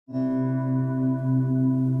Hello,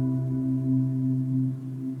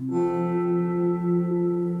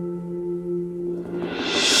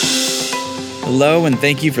 and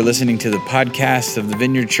thank you for listening to the podcast of the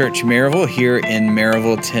Vineyard Church Maryville here in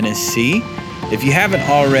Maryville, Tennessee. If you haven't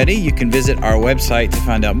already, you can visit our website to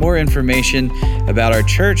find out more information about our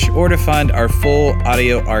church or to find our full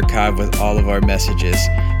audio archive with all of our messages.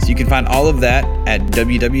 So you can find all of that at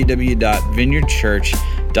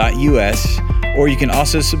www.vineyardchurch.us, or you can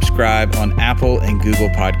also subscribe on Apple and Google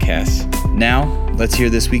Podcasts. Now, let's hear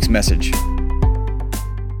this week's message.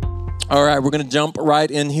 All right, we're going to jump right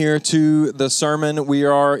in here to the sermon. We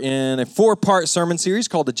are in a 4-part sermon series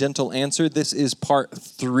called A Gentle Answer. This is part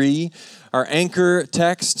 3. Our anchor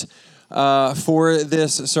text for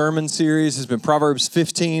this sermon series has been Proverbs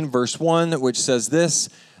 15, verse 1, which says this: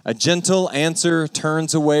 "A gentle answer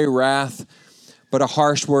turns away wrath, but a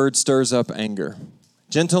harsh word stirs up anger."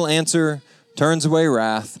 Gentle answer turns away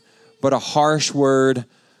wrath, but a harsh word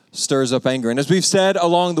stirs up anger. And as we've said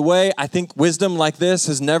along the way, I think wisdom like this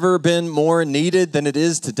has never been more needed than it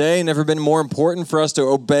is today, never been more important for us to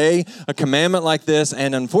obey a commandment like this.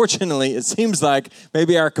 And unfortunately, it seems like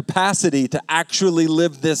maybe our capacity to actually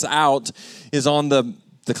live this out is on the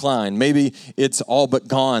decline. Maybe it's all but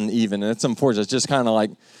gone even. And it's unfortunate. It's just kind of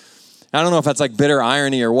like, I don't know if that's like bitter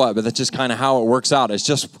irony or what, but that's just kind of how it works out. It's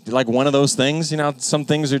just like one of those things, you know, some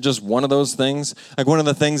things are just one of those things. Like one of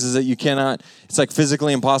the things is that you cannot, it's like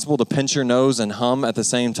physically impossible to pinch your nose and hum at the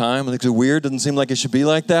same time. Like, it's weird, doesn't seem like it should be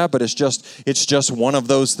like that, but it's just one of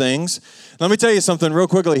those things. Let me tell you something real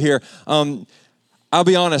quickly here. I'll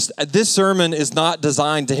be honest, this sermon is not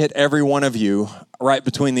designed to hit every one of you right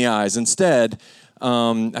between the eyes. Instead,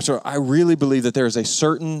 I really believe that there is a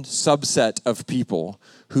certain subset of people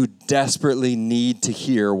who desperately need to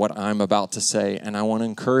hear what I'm about to say. And I want to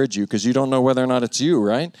encourage you, because you don't know whether or not it's you,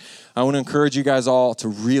 right? I want to encourage you guys all to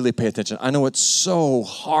really pay attention. I know it's so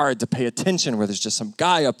hard to pay attention where there's just some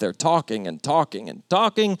guy up there talking and talking and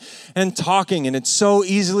talking and talking, and it's so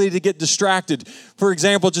easily to get distracted. For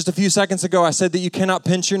example, just a few seconds ago, I said that you cannot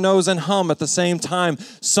pinch your nose and hum at the same time.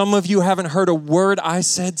 Some of you haven't heard a word I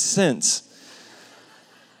said since,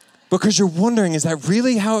 because you're wondering, is that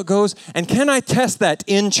really how it goes? And can I test that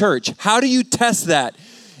in church? How do you test that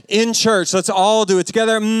in church? Let's all do it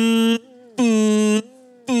together. There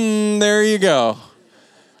you go.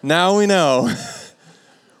 Now we know.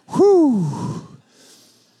 Whew.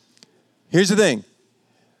 Here's the thing.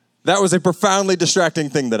 That was a profoundly distracting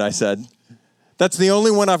thing that I said. That's the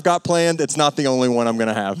only one I've got planned. It's not the only one I'm going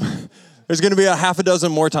to have. There's going to be a half a dozen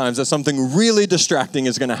more times that something really distracting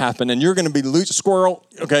is going to happen, and you're going to be squirrel.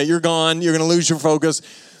 Okay, you're gone. You're going to lose your focus.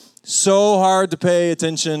 So hard to pay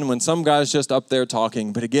attention when some guy's just up there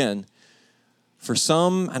talking. But again, for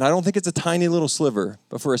some, and I don't think it's a tiny little sliver,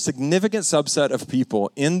 but for a significant subset of people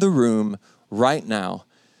in the room right now,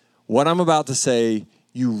 what I'm about to say,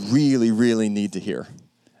 you really, really need to hear.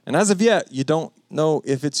 And as of yet, you don't know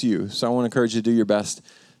if it's you. So I want to encourage you to do your best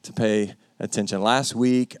to pay attention. Last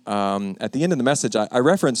week, at the end of the message, I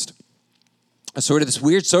referenced a sort of this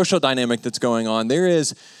weird social dynamic that's going on. There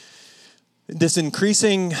is this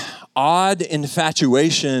increasing odd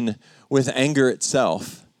infatuation with anger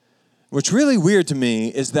itself. What's really weird to me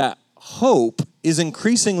is that hope is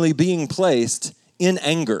increasingly being placed in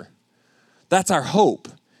anger. That's our hope.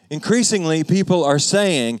 Increasingly, people are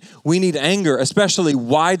saying we need anger, especially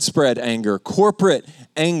widespread anger, corporate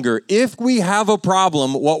anger. If we have a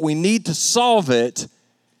problem, what we need to solve it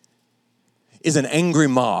is an angry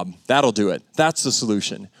mob. That'll do it. That's the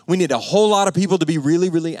solution. We need a whole lot of people to be really,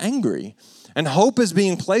 really angry. And hope is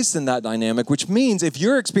being placed in that dynamic, which means if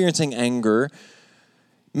you're experiencing anger,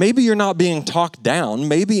 maybe you're not being talked down.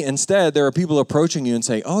 Maybe instead there are people approaching you and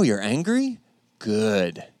say, "Oh, you're angry?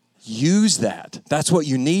 Good. Use that. That's what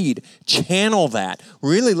you need. Channel that.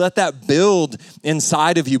 Really let that build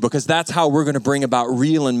inside of you, because that's how we're going to bring about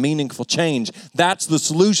real and meaningful change. That's the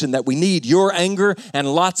solution that we need. Your anger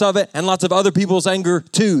and lots of it, and lots of other people's anger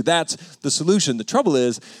too. That's the solution. The trouble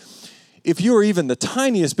is, if you are even the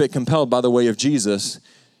tiniest bit compelled by the way of Jesus,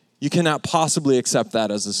 you cannot possibly accept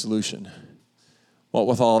that as a solution. What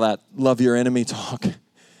with all that love your enemy talk,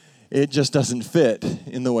 it just doesn't fit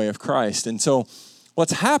in the way of Christ. And so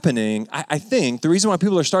what's happening, I think, the reason why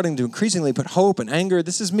people are starting to increasingly put hope and anger,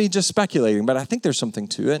 this is me just speculating, but I think there's something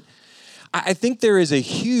to it. I think there is a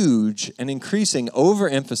huge and increasing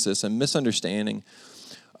overemphasis and misunderstanding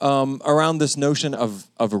around this notion of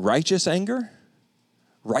righteous anger,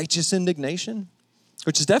 righteous indignation,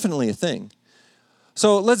 which is definitely a thing.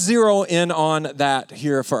 So let's zero in on that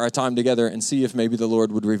here for our time together and see if maybe the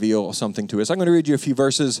Lord would reveal something to us. I'm going to read you a few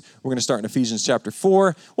verses. We're going to start in Ephesians chapter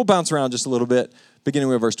 4. We'll bounce around just a little bit, beginning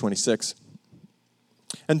with verse 26.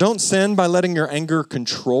 And don't sin by letting your anger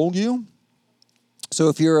control you. So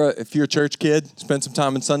if you're a church kid, spend some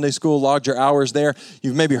time in Sunday school, logged your hours there.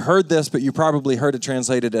 You've maybe heard this, but you probably heard it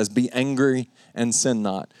translated as be angry and sin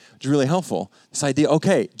not, which is really helpful. This idea,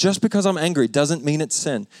 okay, just because I'm angry doesn't mean it's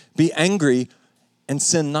sin. Be angry and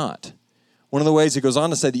sin not. One of the ways he goes on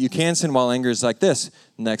to say that you can sin while angry is like this.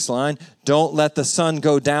 Next line, don't let the sun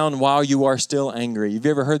go down while you are still angry. Have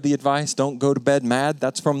you ever heard the advice, don't go to bed mad?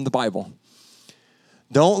 That's from the Bible.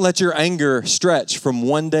 Don't let your anger stretch from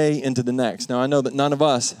one day into the next. Now, I know that none of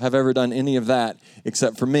us have ever done any of that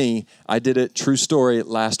except for me. I did it, true story,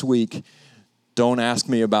 last week. Don't ask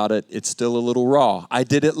me about it. It's still a little raw. I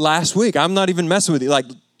did it last week. I'm not even messing with you. Like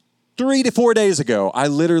 3 to 4 days ago, I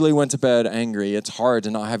literally went to bed angry. It's hard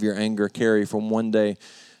to not have your anger carry from one day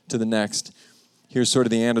to the next. Here's sort of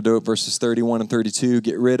the antidote, verses 31 and 32.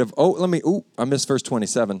 Get rid of, I missed verse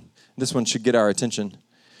 27. This one should get our attention.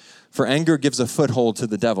 For anger gives a foothold to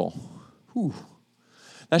the devil. Whew.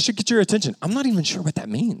 That should get your attention. I'm not even sure what that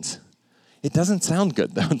means. It doesn't sound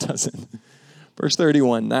good, though, does it? Verse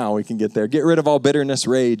 31, now we can get there. Get rid of all bitterness,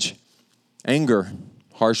 rage, anger,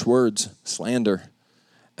 harsh words, slander,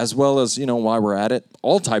 as well as, while we're at it,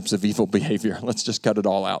 all types of evil behavior. Let's just cut it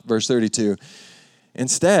all out. Verse 32,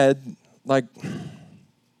 instead,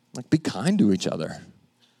 be kind to each other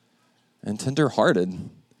and tender-hearted.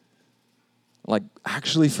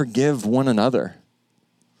 Actually forgive one another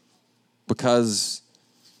because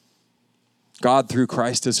God, through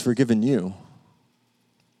Christ, has forgiven you.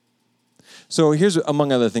 So here's,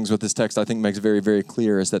 among other things, what this text I think makes very, very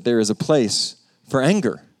clear is that there is a place for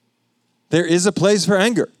anger. There is a place for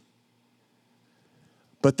anger.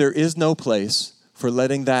 But there is no place for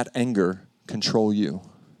letting that anger control you.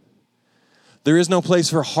 There is no place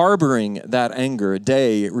for harboring that anger,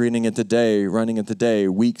 day, reading into day, running into day,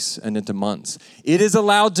 weeks, and into months. It is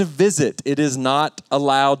allowed to visit. It is not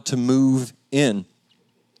allowed to move in.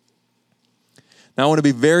 Now, I want to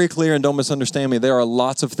be very clear and don't misunderstand me. There are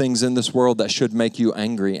lots of things in this world that should make you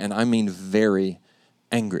angry, and I mean very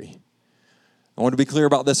angry. I want to be clear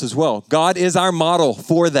about this as well. God is our model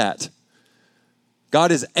for that.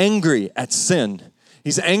 God is angry at sin.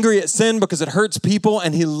 He's angry at sin because it hurts people,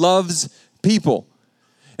 and he loves people.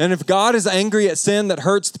 And if God is angry at sin that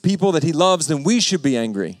hurts the people that he loves, then we should be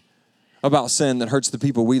angry about sin that hurts the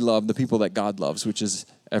people we love, the people that God loves, which is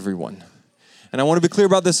everyone. And I want to be clear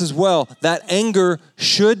about this as well. That anger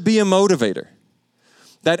should be a motivator.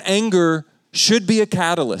 That anger should be a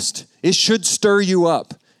catalyst. It should stir you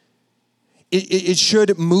up. It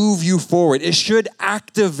should move you forward. It should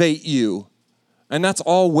activate you. And that's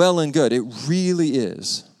all well and good. It really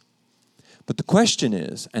is. But the question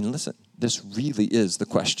is, and listen, this really is the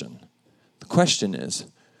question. The question is,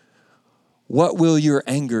 what will your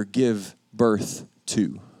anger give birth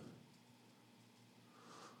to?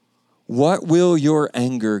 What will your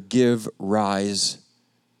anger give rise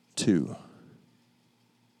to?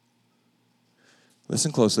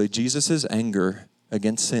 Listen closely. Jesus' anger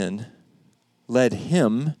against sin led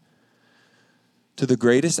him to the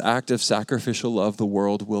greatest act of sacrificial love the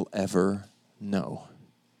world will ever know.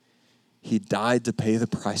 He died to pay the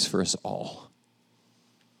price for us all.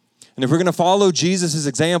 And if we're going to follow Jesus'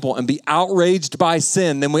 example and be outraged by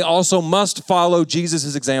sin, then we also must follow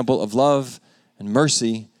Jesus' example of love and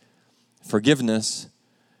mercy, forgiveness,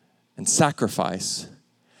 and sacrifice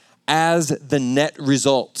as the net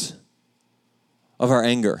result of our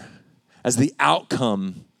anger, as the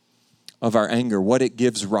outcome of our anger, what it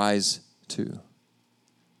gives rise to.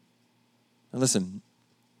 Now listen,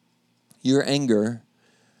 your anger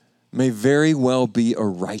may very well be a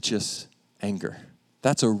righteous anger.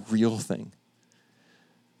 That's a real thing.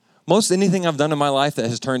 Most anything I've done in my life that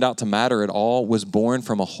has turned out to matter at all was born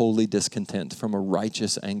from a holy discontent, from a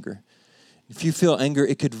righteous anger. If you feel anger,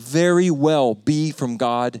 it could very well be from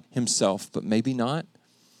God himself, but maybe not.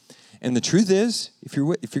 And the truth is, if you're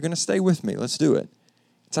going to stay with me, let's do it.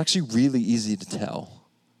 It's actually really easy to tell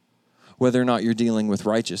whether or not you're dealing with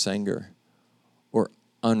righteous anger or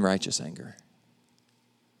unrighteous anger.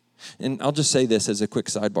 And I'll just say this as a quick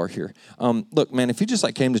sidebar here. Look, man, if you just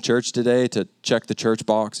came to church today to check the church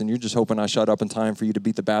box and you're just hoping I shut up in time for you to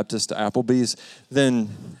beat the Baptist to Applebee's, then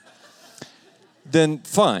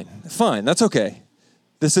fine, that's okay.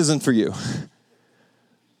 This isn't for you.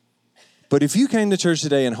 But if you came to church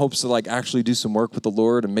today in hopes to actually do some work with the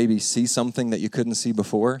Lord and maybe see something that you couldn't see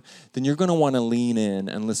before, then you're going to want to lean in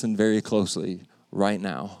and listen very closely right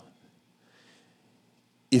now.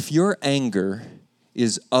 If your anger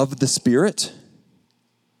is of the Spirit,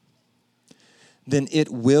 then it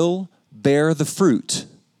will bear the fruit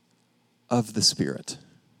of the Spirit.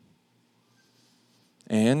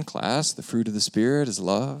 And class, the fruit of the Spirit is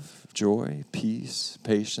love, joy, peace,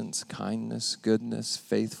 patience, kindness, goodness,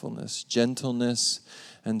 faithfulness, gentleness,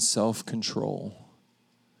 and self-control.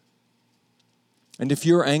 And if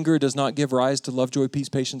your anger does not give rise to love, joy, peace,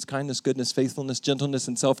 patience, kindness, goodness, faithfulness, gentleness,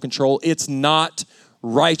 and self-control, it's not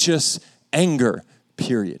righteous anger,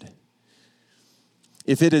 period.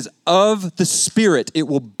 If it is of the Spirit, it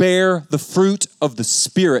will bear the fruit of the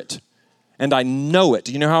Spirit. And I know it.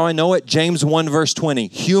 You know how I know it? James 1 verse 20.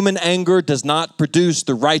 Human anger does not produce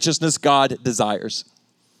the righteousness God desires.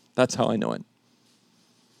 That's how I know it.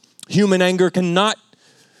 Human anger cannot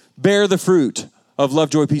bear the fruit of love,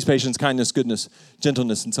 joy, peace, patience, kindness, goodness,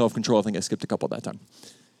 gentleness, and self-control. I think I skipped a couple that time.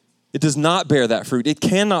 It does not bear that fruit. It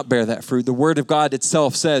cannot bear that fruit. The Word of God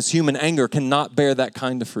itself says human anger cannot bear that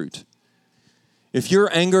kind of fruit. If your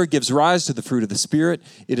anger gives rise to the fruit of the Spirit,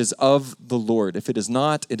 it is of the Lord. If it is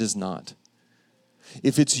not, it is not.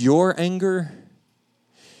 If it's your anger,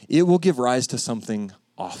 it will give rise to something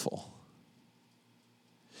awful.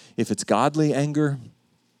 If it's godly anger,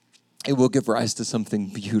 it will give rise to something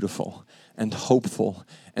beautiful and hopeful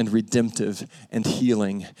and redemptive and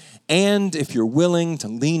healing. And if you're willing to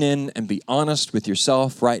lean in and be honest with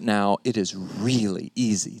yourself right now, it is really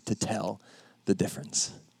easy to tell the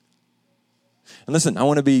difference. And listen, I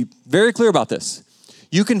want to be very clear about this.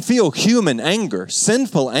 You can feel human anger,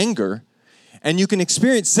 sinful anger, and you can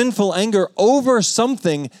experience sinful anger over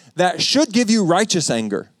something that should give you righteous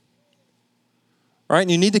anger. All right,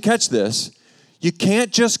 and you need to catch this. You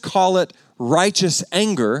can't just call it righteous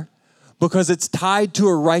anger because it's tied to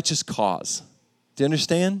a righteous cause. Do you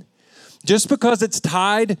understand? Just because it's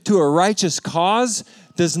tied to a righteous cause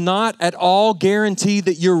does not at all guarantee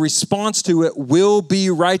that your response to it will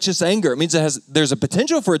be righteous anger. It means there's a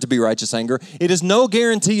potential for it to be righteous anger. It is no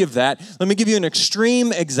guarantee of that. Let me give you an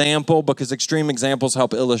extreme example because extreme examples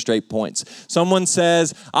help illustrate points. Someone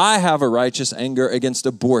says, I have a righteous anger against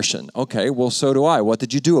abortion. Okay, well, so do I. What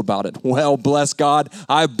did you do about it? Well, bless God,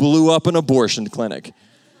 I blew up an abortion clinic.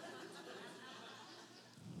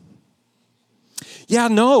 Yeah,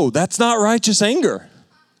 no, that's not righteous anger.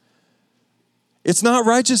 It's not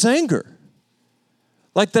righteous anger.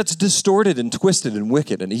 Like that's distorted and twisted and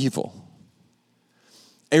wicked and evil.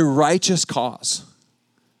 A righteous cause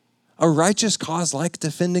like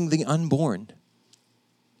defending the unborn,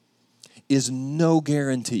 is no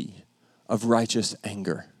guarantee of righteous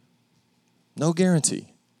anger. No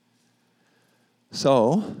guarantee.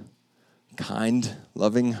 So, kind,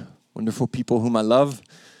 loving, wonderful people whom I love,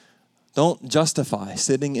 don't justify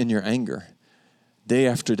sitting in your anger day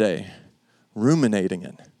after day, ruminating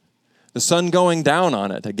it, the sun going down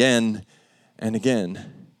on it again and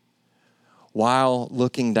again, while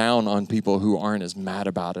looking down on people who aren't as mad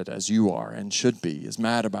about it as you are and should be as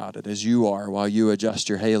mad about it as you are while you adjust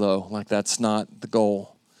your halo like that's not the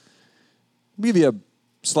goal. I'll give you a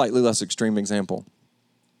slightly less extreme example.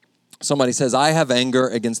 Somebody says, I have anger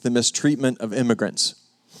against the mistreatment of immigrants.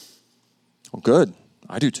 Well, good.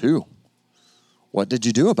 I do too. What did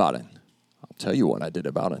you do about it? I'll tell you what I did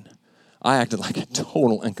about it. I acted like a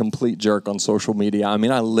total and complete jerk on social media. I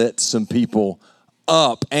mean, I lit some people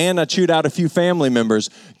up and I chewed out a few family members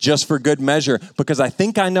just for good measure because I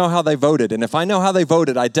think I know how they voted. And if I know how they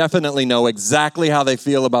voted, I definitely know exactly how they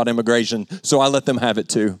feel about immigration. So I let them have it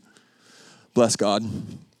too. Bless God.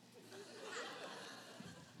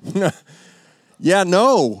 Yeah,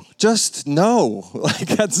 no, just no. Like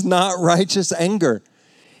that's not righteous anger.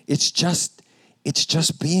 It's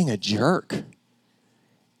just being a jerk.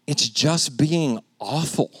 It's just being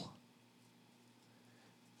awful.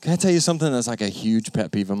 Can I tell you something that's like a huge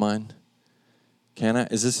pet peeve of mine? Can I?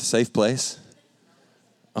 Is this a safe place?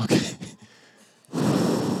 Okay.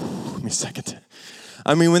 Give me a second.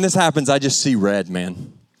 I mean, when this happens, I just see red,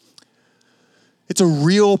 man. It's a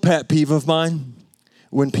real pet peeve of mine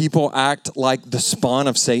when people act like the spawn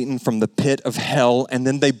of Satan from the pit of hell and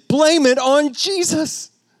then they blame it on Jesus.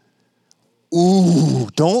 Ooh,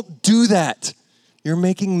 don't do that. You're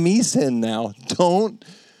making me sin now. Don't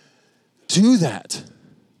do that.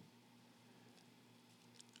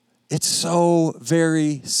 It's so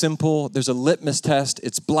very simple. There's a litmus test.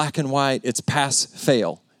 It's black and white. It's pass,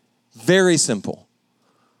 fail. Very simple.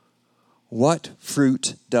 What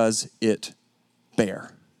fruit does it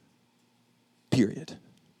bear? Period.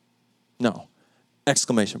 No.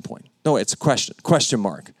 Exclamation point. No, it's a question. Question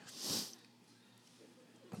mark.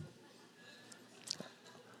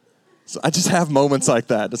 So I just have moments like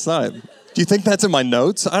that. It's not. Do you think that's in my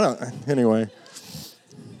notes? I don't. Anyway,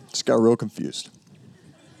 just got real confused.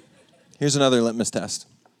 Here's another litmus test.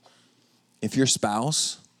 If your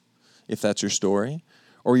spouse, if that's your story,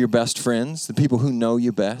 or your best friends, the people who know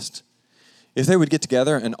you best, if they would get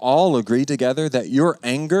together and all agree together that your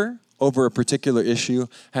anger over a particular issue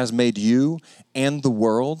has made you and the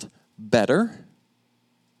world better,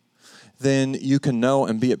 then you can know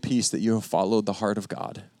and be at peace that you have followed the heart of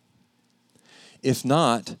God. If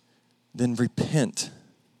not, then repent.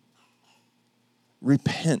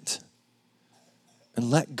 Repent. And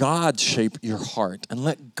let God shape your heart. And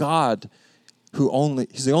let God,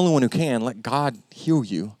 He's the only one who can, let God heal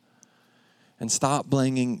you. And stop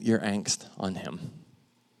blaming your angst on Him.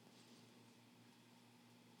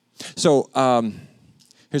 So,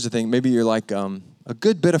 here's the thing. Maybe you're like a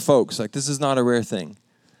good bit of folks. Like, this is not a rare thing.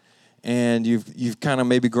 And you've kind of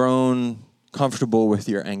maybe grown comfortable with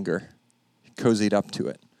your anger. Cozied up to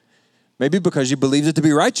it. Maybe because you believed it to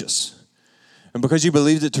be righteous. And because you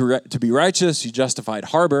believed it to be righteous, you justified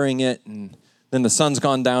harboring it, and then the sun's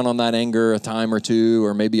gone down on that anger a time or two,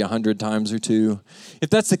 or maybe 100 times or two. If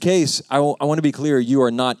that's the case, I want to be clear, you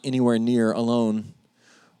are not anywhere near alone.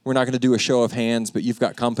 We're not going to do a show of hands, but you've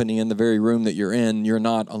got company in the very room that you're in. You're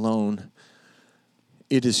not alone.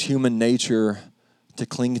 It is human nature to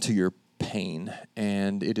cling to your pain,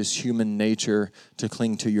 and it is human nature to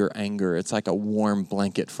cling to your anger. It's like a warm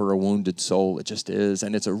blanket for a wounded soul. It just is,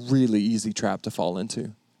 and it's a really easy trap to fall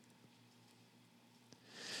into.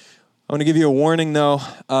 I want to give you a warning, though.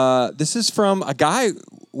 This is from a guy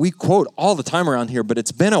we quote all the time around here, but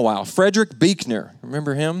it's been a while. Frederick Buechner.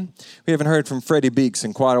 Remember him? We haven't heard from Freddie Beeks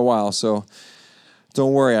in quite a while, so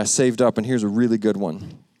don't worry. I saved up, and here's a really good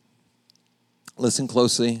one. Listen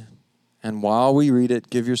closely. And while we read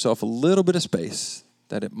it, give yourself a little bit of space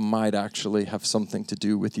that it might actually have something to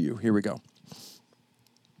do with you. Here we go.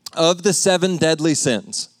 Of the 7 deadly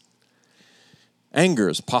sins, anger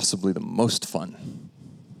is possibly the most fun.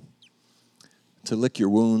 To lick your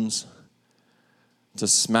wounds, to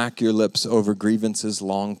smack your lips over grievances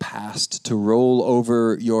long past, to roll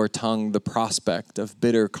over your tongue the prospect of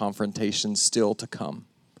bitter confrontations still to come,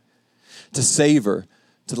 to savor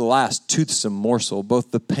to the last toothsome morsel,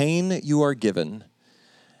 both the pain you are given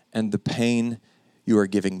and the pain you are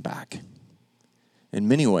giving back. In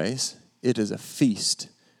many ways, it is a feast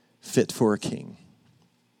fit for a king.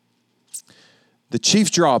 The chief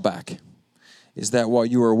drawback is that what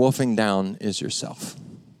you are wolfing down is yourself.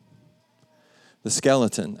 The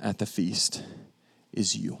skeleton at the feast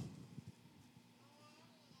is you.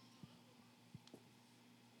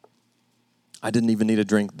 I didn't even need a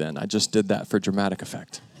drink then. I just did that for dramatic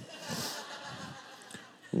effect.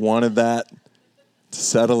 Wanted that to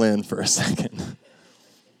settle in for a second.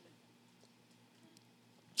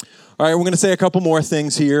 All right, we're going to say a couple more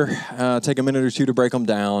things here. Take a minute or two to break them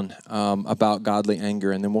down about godly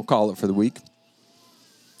anger, and then we'll call it for the week.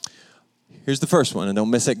 Here's the first one, and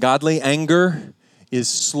don't miss it. Godly anger is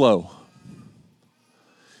slow.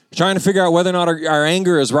 Trying to figure out whether or not our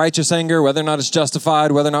anger is righteous anger, whether or not it's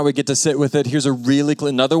justified, whether or not we get to sit with it. Here's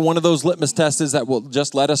another one of those litmus tests that will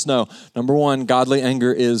just let us know. Number 1, godly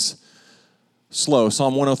anger is slow.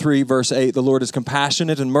 Psalm 103, verse 8, the Lord is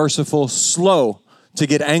compassionate and merciful, slow to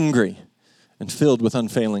get angry, and filled with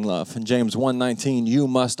unfailing love. In James 1:19, you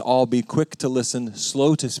must all be quick to listen,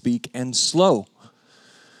 slow to speak, and slow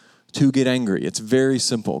to get angry. It's very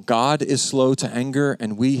simple. God is slow to anger,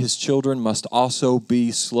 and we, his children, must also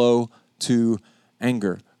be slow to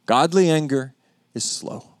anger. Godly anger is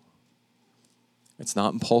slow. It's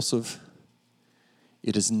not impulsive.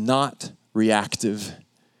 It is not reactive.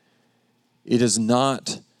 It is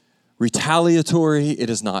not retaliatory. It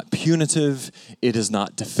is not punitive. It is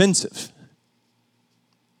not defensive.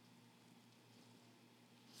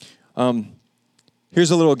 Here's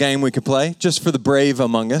a little game we could play, just for the brave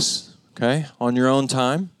among us, okay, on your own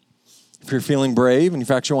time. If you're feeling brave and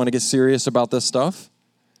you actually want to get serious about this stuff,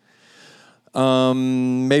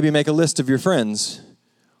 maybe make a list of your friends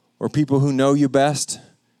or people who know you best,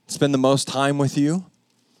 spend the most time with you,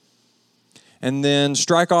 and then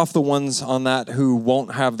strike off the ones on that who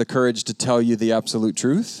won't have the courage to tell you the absolute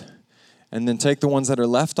truth, and then take the ones that are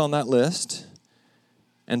left on that list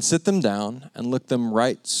and sit them down and look them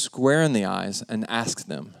right square in the eyes and ask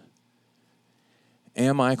them,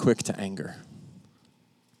 am I quick to anger?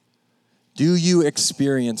 Do you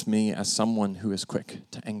experience me as someone who is quick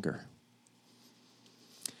to anger?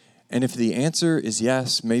 And if the answer is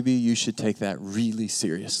yes, maybe you should take that really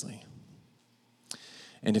seriously.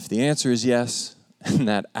 And if the answer is yes, and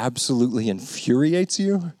that absolutely infuriates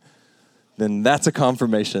you, then that's a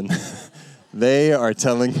confirmation. They are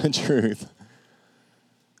telling the truth.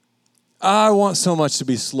 I want so much to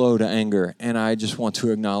be slow to anger, and I just want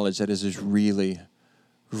to acknowledge that it is really,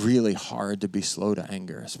 really hard to be slow to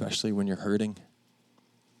anger, especially when you're hurting.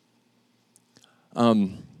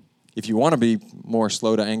 If you want to be more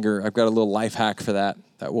slow to anger, I've got a little life hack for that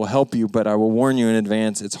will help you, but I will warn you in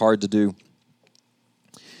advance, it's hard to do.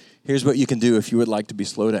 Here's what you can do if you would like to be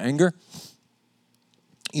slow to anger.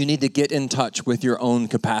 You need to get in touch with your own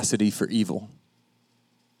capacity for evil.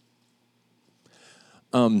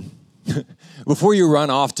 Before you run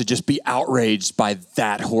off to just be outraged by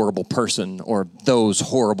that horrible person or those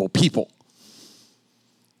horrible people,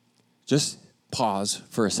 just pause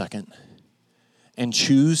for a second and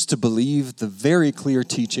choose to believe the very clear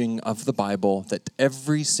teaching of the Bible that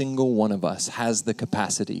every single one of us has the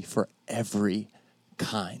capacity for every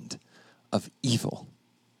kind of evil,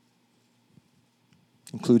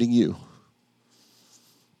 including you.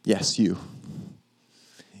 Yes, you.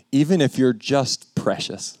 Even if you're just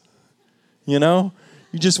precious. You know?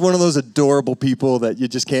 You're just one of those adorable people that you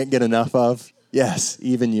just can't get enough of. Yes,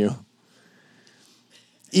 even you.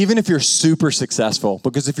 Even if you're super successful,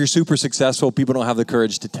 because if you're super successful, people don't have the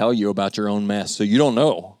courage to tell you about your own mess, so you don't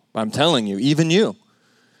know. I'm telling you, even you.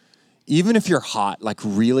 Even if you're hot, like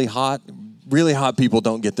really hot people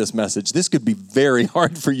don't get this message. This could be very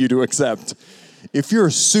hard for you to accept. If you're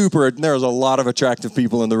super, and there's a lot of attractive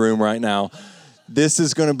people in the room right now, this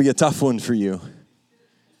is going to be a tough one for you.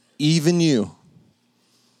 Even you.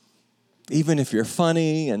 Even if you're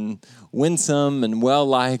funny and winsome and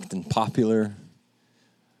well-liked and popular,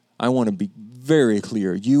 I want to be very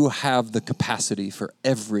clear. You have the capacity for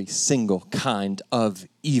every single kind of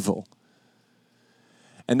evil.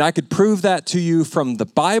 And I could prove that to you from the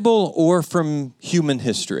Bible or from human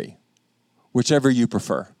history, whichever you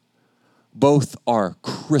prefer. Both are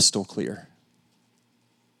crystal clear.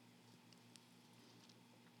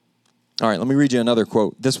 All right, let me read you another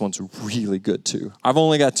quote. This one's really good too. I've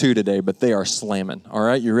only got two today, but they are slamming. All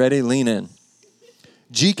right, you ready? Lean in.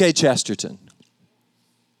 G.K. Chesterton.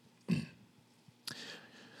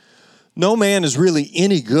 No man is really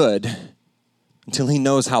any good until he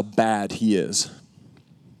knows how bad he is,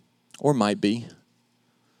 or might be,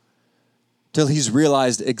 till he's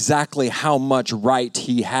realized exactly how much right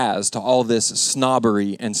he has to all this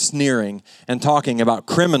snobbery and sneering and talking about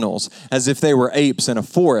criminals as if they were apes in a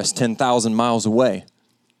forest 10,000 miles away,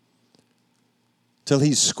 till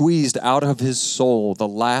he's squeezed out of his soul the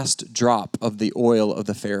last drop of the oil of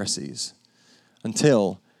the Pharisees,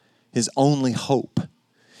 until his only hope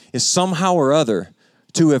is somehow or other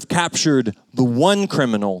to have captured the one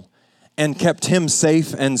criminal and kept him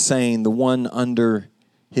safe and sane, the one under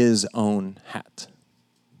his own hat.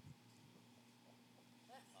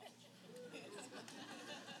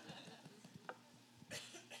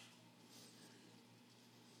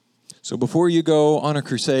 So before you go on a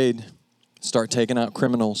crusade, start taking out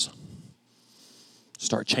criminals,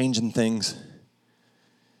 start changing things,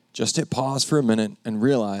 just hit pause for a minute and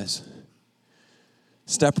realize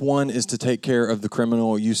step one is to take care of the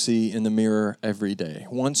criminal you see in the mirror every day.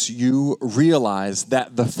 Once you realize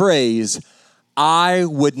that the phrase, "I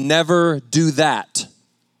would never do that,"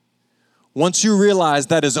 once you realize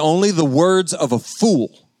that is only the words of a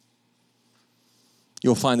fool,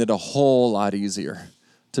 you'll find it a whole lot easier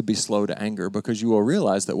to be slow to anger, because you will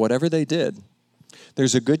realize that whatever they did,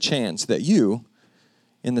 there's a good chance that you,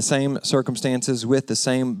 in the same circumstances, with the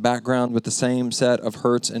same background, with the same set of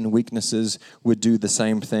hurts and weaknesses, would do the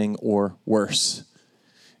same thing or worse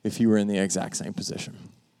if you were in the exact same position.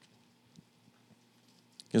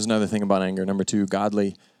 Here's another thing about anger. Number 2,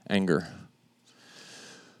 godly anger.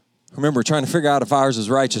 Remember, trying to figure out if ours is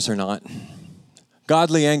righteous or not.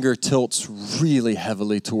 Godly anger tilts really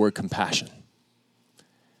heavily toward compassion.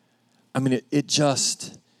 I mean, it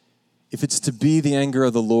just, if it's to be the anger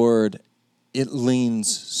of the Lord, it leans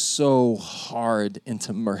so hard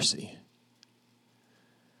into mercy.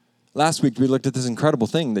 Last week, we looked at this incredible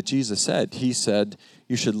thing that Jesus said. He said,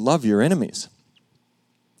 you should love your enemies.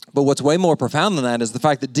 But what's way more profound than that is the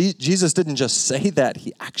fact that Jesus didn't just say that,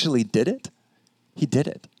 he actually did it. He did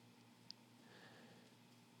it.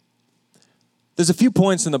 There's a few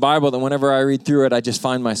points in the Bible that whenever I read through it, I just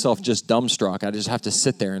find myself just dumbstruck. I just have to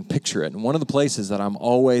sit there and picture it. And one of the places that I'm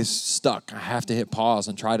always stuck, I have to hit pause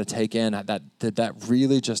and try to take in, did that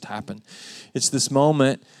really just happen? It's this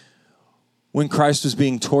moment when Christ was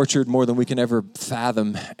being tortured more than we can ever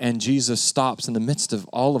fathom, and Jesus stops in the midst of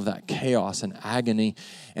all of that chaos and agony,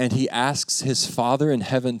 and he asks his Father in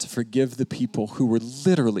heaven to forgive the people who were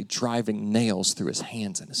literally driving nails through his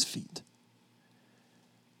hands and his feet.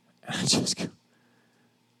 And I just go,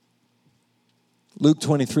 Luke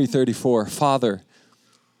 23:34,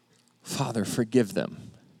 Father, forgive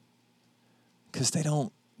them, because they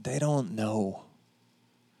don't know.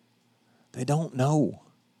 They don't know.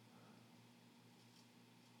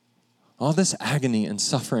 all this agony and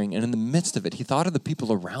suffering. And in the midst of it, he thought of the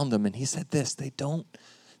people around him and he said this, they don't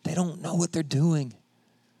know what they're doing.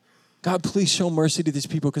 God, please show mercy to these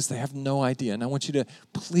people because they have no idea. And I want you to,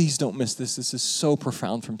 please don't miss this. This is so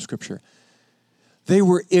profound from Scripture. They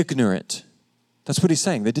were ignorant. That's what he's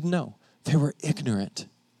saying. They didn't know. They were ignorant.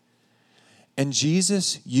 And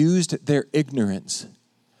Jesus used their ignorance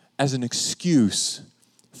as an excuse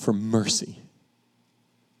for mercy.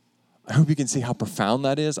 I hope you can see how profound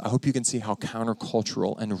that is. I hope you can see how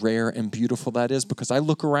countercultural and rare and beautiful that is, because I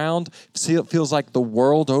look around, see it feels like the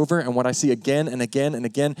world over, and what I see again and again and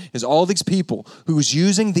again is all these people who's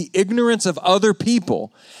using the ignorance of other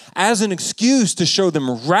people as an excuse to show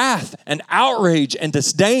them wrath and outrage and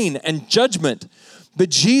disdain and judgment. But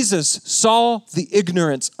Jesus saw the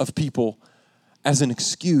ignorance of people as an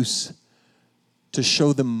excuse to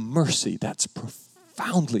show them mercy. That's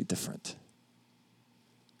profoundly different.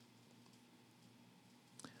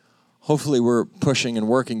 Hopefully we're pushing and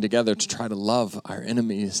working together to try to love our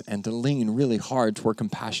enemies and to lean really hard toward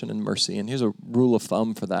compassion and mercy. And here's a rule of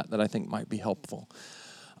thumb for that I think might be helpful.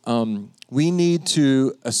 We need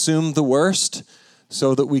to assume the worst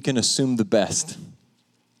so that we can assume the best.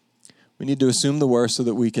 We need to assume the worst so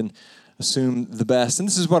that we can assume the best. And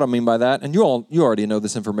this is what I mean by that. And you already know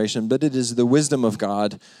this information, but it is the wisdom of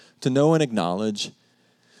God to know and acknowledge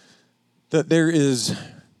that there is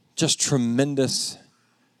just tremendous,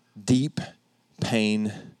 deep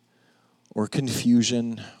pain or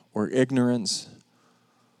confusion or ignorance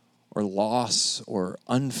or loss or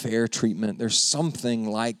unfair treatment. There's something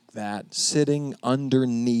like that sitting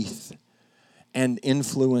underneath and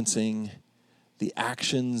influencing the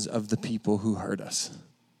actions of the people who hurt us.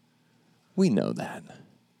 We know that.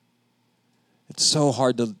 It's so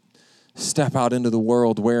hard to step out into the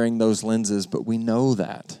world wearing those lenses, but we know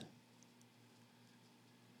that.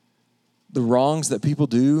 The wrongs that people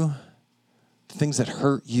do, the things that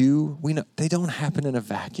hurt you, we know they don't happen in a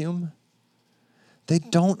vacuum. They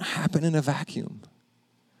don't happen in a vacuum.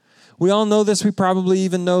 We all know this. We probably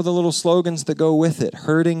even know the little slogans that go with it.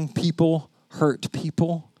 Hurting people hurt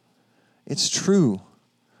people. It's true.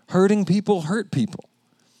 Hurting people hurt people.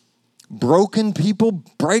 Broken people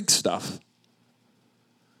break stuff.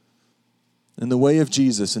 In the way of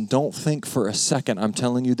Jesus, and don't think for a second I'm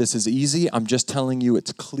telling you this is easy. I'm just telling you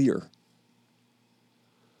it's clear.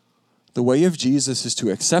 The way of Jesus is to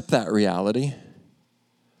accept that reality,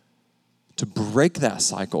 to break that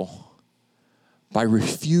cycle by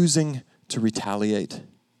refusing to retaliate,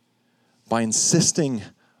 by insisting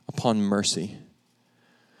upon mercy,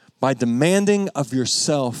 by demanding of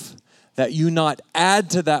yourself that you not add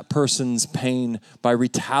to that person's pain by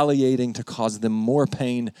retaliating to cause them more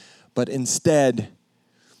pain, but instead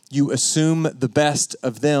you assume the best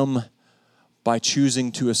of them by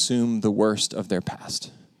choosing to assume the worst of their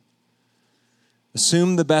past.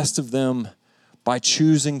 Assume the best of them by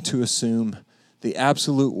choosing to assume the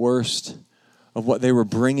absolute worst of what they were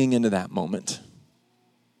bringing into that moment.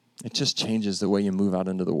 It just changes the way you move out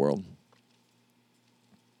into the world.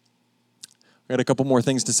 I got a couple more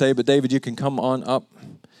things to say, but David, you can come on up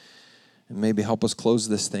and maybe help us close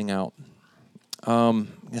this thing out. I'm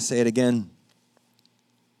going to say it again.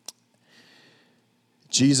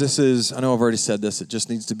 I know I've already said this, it just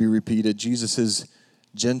needs to be repeated. Jesus'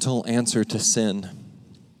 gentle answer to sin,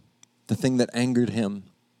 the thing that angered him,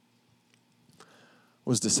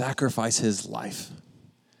 was to sacrifice his life,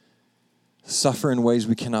 suffer in ways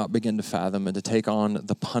we cannot begin to fathom, and to take on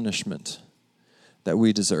the punishment that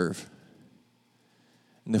we deserve.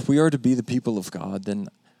 And if we are to be the people of God, then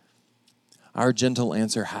our gentle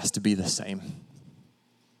answer has to be the same.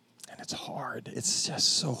 And it's hard. It's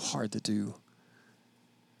just so hard to do.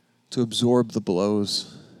 To absorb the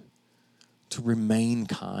blows, to remain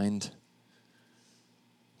kind,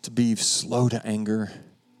 to be slow to anger,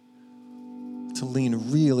 to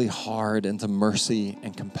lean really hard into mercy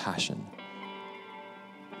and compassion.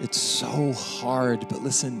 It's so hard, but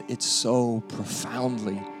listen, it's so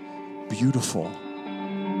profoundly beautiful.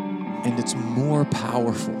 And it's more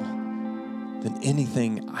powerful than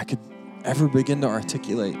anything I could ever begin to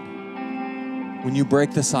articulate. When you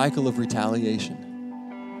break the cycle of retaliation,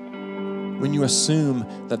 when you assume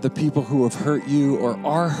that the people who have hurt you or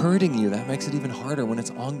are hurting you, that makes it even harder when it's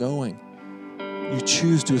ongoing. You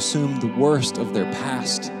choose to assume the worst of their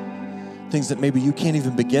past, things that maybe you can't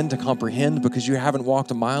even begin to comprehend because you haven't walked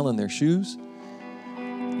a mile in their shoes.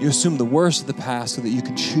 You assume the worst of the past so that you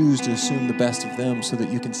can choose to assume the best of them so that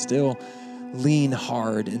you can still lean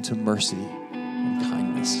hard into mercy and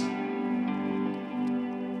kindness.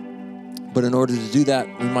 But in order to do that,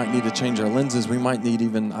 we might need to change our lenses. We might need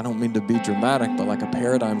even, I don't mean to be dramatic, but like a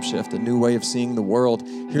paradigm shift, a new way of seeing the world.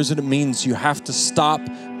 Here's what it means. You have to stop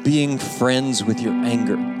being friends with your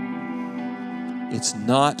anger. It's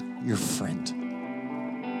not your friend.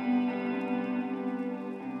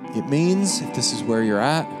 It means, if this is where you're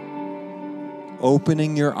at,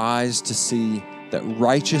 opening your eyes to see that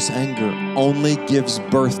righteous anger only gives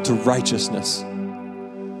birth to righteousness.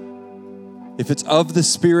 If it's of the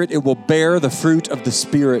Spirit, it will bear the fruit of the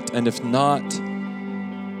Spirit. And if not,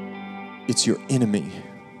 it's your enemy.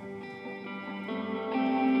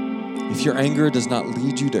 If your anger does not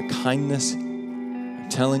lead you to kindness, I'm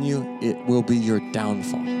telling you, it will be your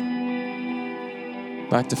downfall.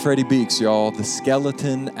 Back to Freddie Beeks, y'all. The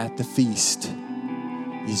skeleton at the feast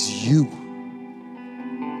is you.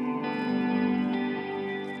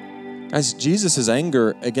 Guys, Jesus'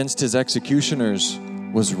 anger against his executioners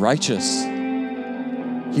was righteous.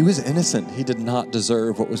 He was innocent. He did not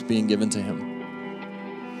deserve what was being given to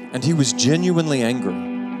him. And he was genuinely angry.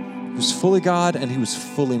 He was fully God and he was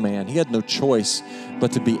fully man. He had no choice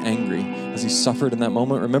but to be angry as he suffered in that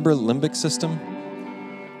moment. Remember limbic system?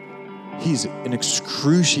 He's in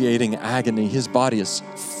excruciating agony. His body is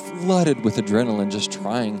flooded with adrenaline just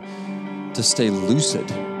trying to stay lucid.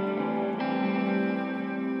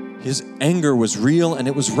 His anger was real and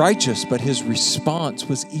it was righteous, but his response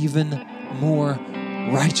was even more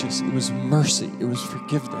righteous. It was mercy. It was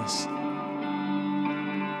forgiveness.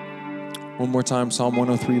 One more time, Psalm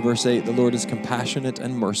 103, verse 8, the Lord is compassionate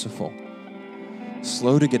and merciful,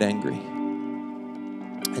 slow to get angry,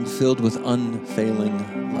 and filled with unfailing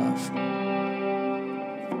love.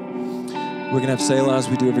 We're going to have Selah, as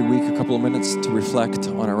we do every week, a couple of minutes to reflect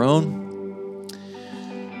on our own.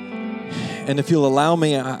 And if you'll allow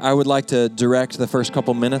me, I would like to direct the first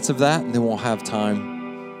couple minutes of that, and then we'll have time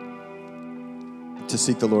to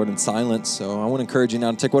seek the Lord in silence. So I want to encourage you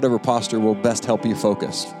now to take whatever posture will best help you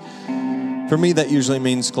focus. For me, that usually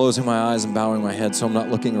means closing my eyes and bowing my head so I'm not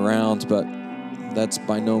looking around, but that's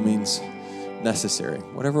by no means necessary.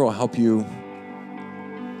 Whatever will help you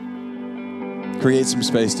create some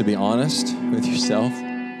space to be honest with yourself.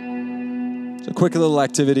 It's a quick little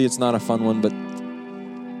activity. It's not a fun one, but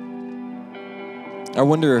I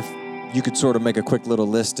wonder if you could sort of make a quick little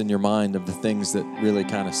list in your mind of the things that really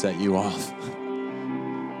kind of set you off.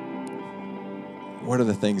 What are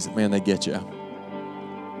the things that, man, they get you?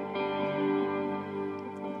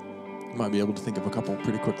 You might be able to think of a couple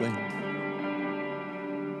pretty quickly.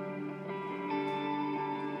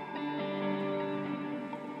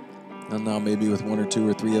 And now maybe with one or two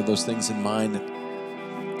or three of those things in mind,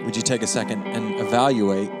 would you take a second and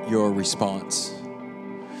evaluate your response?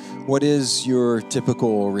 What is your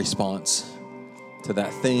typical response to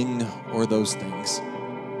that thing or those things?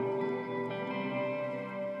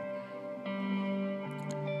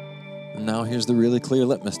 And now here's the really clear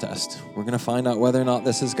litmus test. We're going to find out whether or not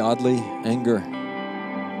this is godly anger.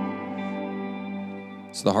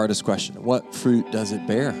 It's the hardest question. What fruit does it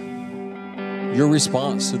bear? Your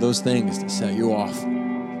response to those things that set you off.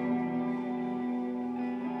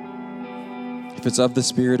 If it's of the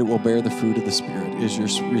Spirit, it will bear the fruit of the Spirit. Is your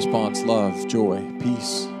response love, joy,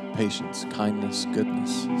 peace, patience, kindness,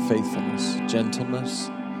 goodness, faithfulness, gentleness,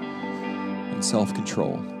 and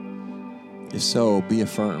self-control? If so, be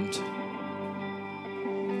affirmed.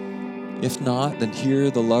 If not, then hear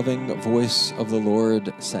the loving voice of the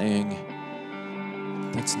Lord saying,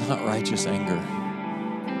 that's not righteous anger.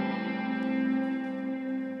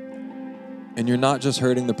 And you're not just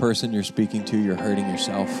hurting the person you're speaking to, you're hurting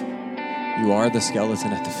yourself. You are the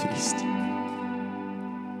skeleton at the feast.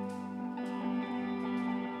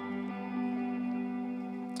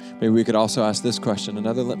 Maybe we could also ask this question,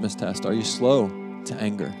 another litmus test. Are you slow to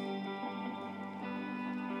anger?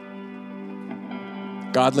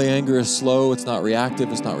 Godly anger is slow. It's not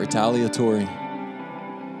reactive. It's not retaliatory.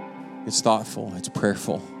 It's thoughtful. It's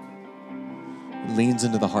prayerful. It leans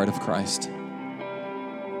into the heart of Christ.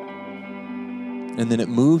 And then it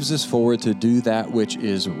moves us forward to do that which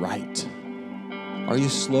is right. Are you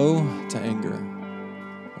slow to anger?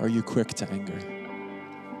 Are you quick to anger?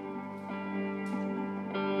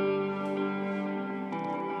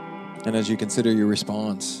 And as you consider your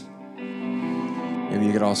response, maybe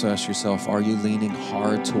you could also ask yourself, are you leaning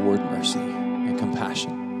hard toward mercy and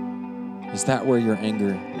compassion? Is that where your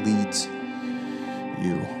anger leads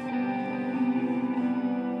you?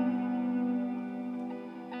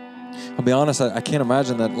 I'll be honest, I can't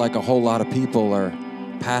imagine that like a whole lot of people are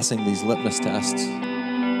passing these litmus tests.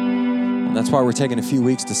 And that's why we're taking a few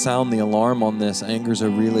weeks to sound the alarm on this. Anger is a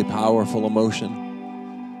really powerful emotion.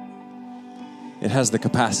 It has the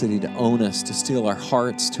capacity to own us, to steal our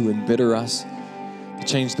hearts, to embitter us, to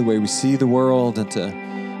change the way we see the world, and to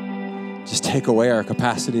just take away our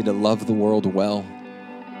capacity to love the world well.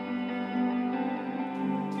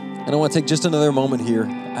 And I want to take just another moment here.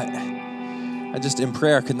 I just, in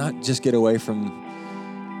prayer, I could not just get away from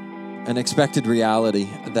an expected reality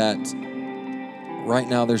that right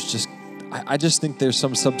now I just think there's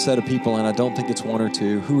some subset of people, and I don't think it's one or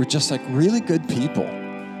two, who are just like really good people.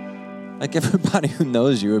 Like everybody who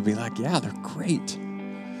knows you would be like, yeah, they're great.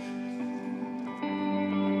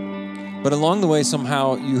 But along the way,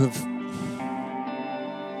 somehow you have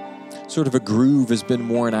sort of a groove has been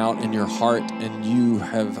worn out in your heart, and you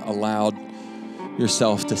have allowed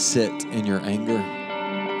yourself to sit in your anger.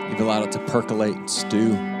 You've allowed it to percolate and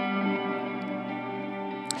stew.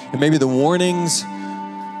 And maybe the warnings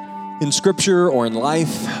in Scripture or in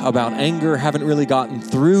life about anger haven't really gotten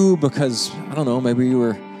through because, I don't know, maybe you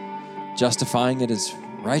were justifying it as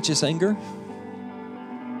righteous anger.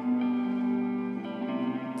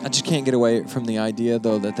 I just can't get away from the idea,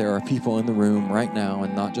 though, that there are people in the room right now,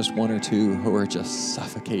 and not just one or two, who are just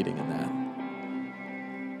suffocating in that.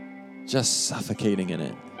 Just suffocating in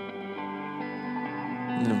it.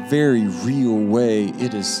 In a very real way,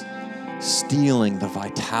 it is stealing the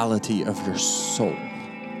vitality of your soul.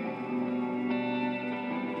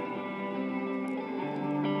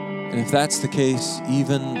 And if that's the case,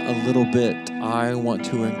 even a little bit, I want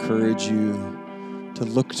to encourage you to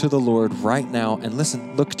look to the Lord right now and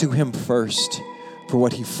listen, look to Him first for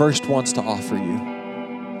what He first wants to offer you,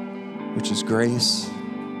 which is grace,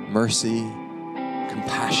 mercy,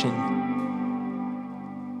 compassion.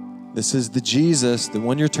 This is the Jesus, the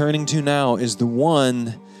one you're turning to now, is the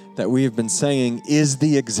one that we have been saying is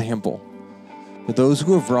the example. For those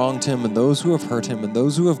who have wronged Him and those who have hurt Him and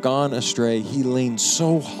those who have gone astray, He leaned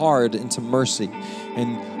so hard into mercy.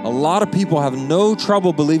 And a lot of people have no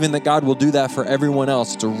trouble believing that God will do that for everyone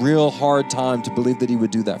else. It's a real hard time to believe that He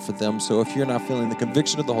would do that for them. So if you're not feeling the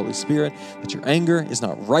conviction of the Holy Spirit, that your anger is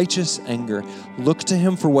not righteous anger, look to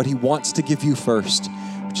Him for what He wants to give you first,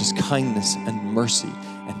 which is kindness and mercy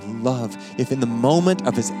and love. If in the moment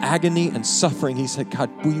of His agony and suffering, He said, God,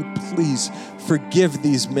 will you please forgive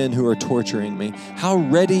these men who are torturing me? How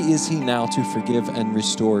ready is He now to forgive and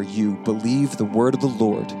restore you? Believe the word of the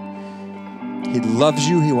Lord. He loves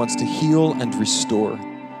you. He wants to heal and restore.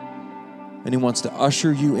 And He wants to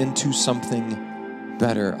usher you into something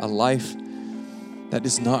better, a life that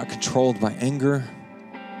is not controlled by anger,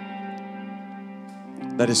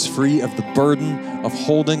 that is free of the burden of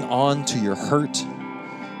holding on to your hurt,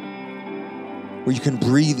 where you can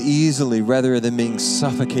breathe easily rather than being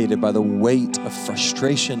suffocated by the weight of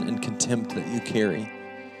frustration and contempt that you carry.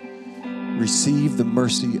 Receive the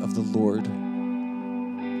mercy of the Lord.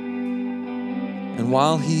 And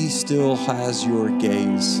while He still has your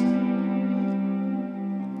gaze,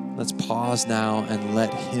 let's pause now and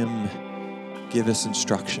let Him give us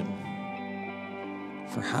instruction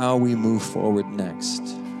for how we move forward next,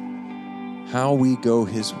 how we go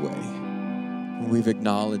His way. We've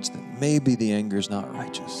acknowledged that maybe the anger is not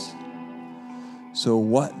righteous. So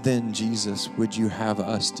what then, Jesus, would you have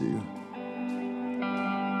us do?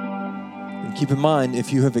 And keep in mind,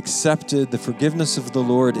 if you have accepted the forgiveness of the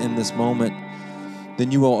Lord in this moment,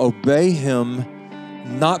 then you will obey Him,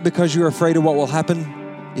 not because you're afraid of what will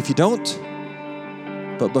happen if you don't,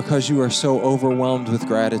 but because you are so overwhelmed with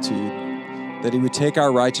gratitude that He would take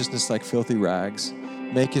our righteousness like filthy rags,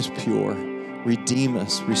 make us pure, redeem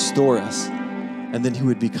us, restore us, and then He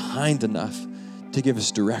would be kind enough to give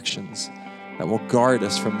us directions that will guard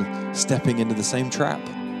us from stepping into the same trap.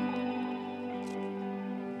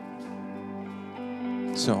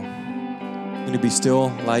 So, I'm going to be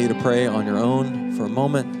still, allow you to pray on your own for a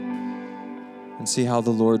moment and see how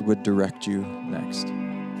the Lord would direct you next.